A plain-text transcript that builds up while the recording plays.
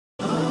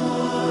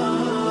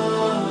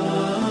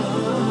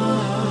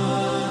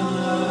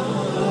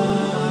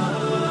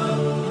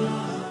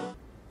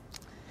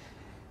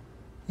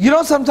You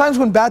know, sometimes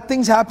when bad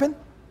things happen,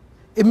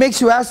 it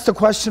makes you ask the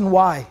question,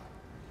 why?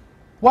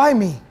 Why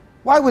me?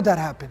 Why would that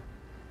happen?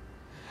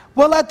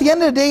 Well, at the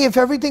end of the day, if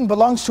everything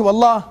belongs to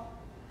Allah,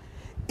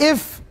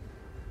 if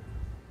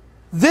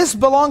this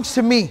belongs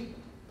to me,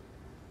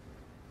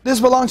 this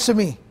belongs to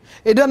me.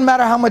 It doesn't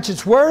matter how much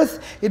it's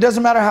worth, it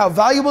doesn't matter how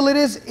valuable it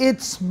is,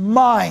 it's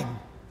mine.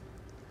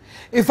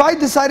 If I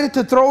decided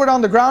to throw it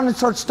on the ground and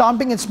start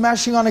stomping and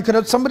smashing on it,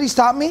 could somebody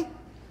stop me?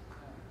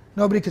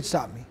 Nobody could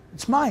stop me.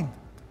 It's mine.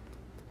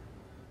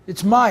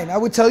 It's mine. I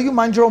would tell you,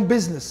 mind your own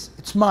business.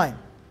 It's mine.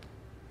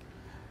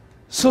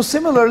 So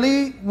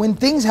similarly, when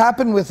things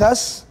happen with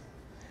us,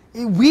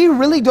 we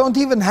really don't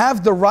even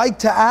have the right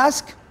to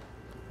ask,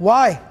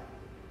 why?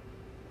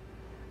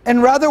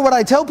 And rather what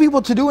I tell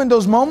people to do in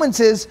those moments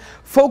is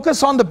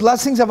focus on the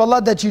blessings of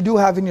Allah that you do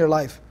have in your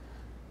life.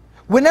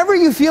 Whenever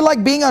you feel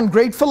like being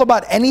ungrateful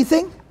about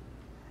anything,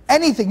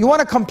 you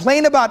want to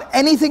complain about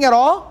anything at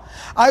all,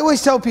 I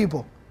always tell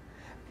people,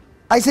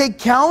 I say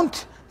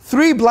count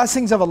 3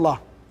 blessings of Allah,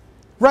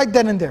 right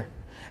then and there.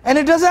 And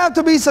it doesn't have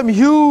to be some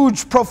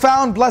huge,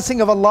 profound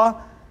blessing of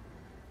Allah.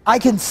 I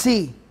can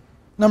see,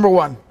 number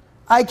 1.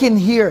 I can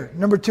hear,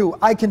 number 2.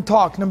 I can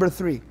talk, number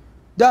 3.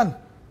 Done.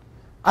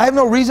 I have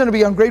no reason to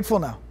be ungrateful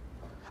now.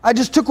 I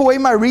just took away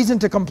my reason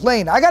to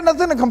complain. I got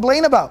nothing to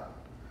complain about.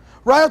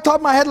 Right on top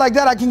of my head like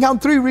that, I can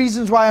count 3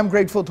 reasons why I'm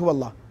grateful to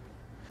Allah.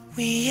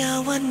 We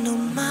are one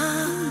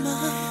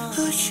ummah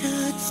who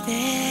should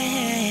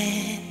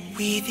stand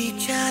with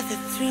each other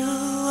through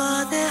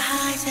all the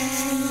highs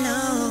and lows.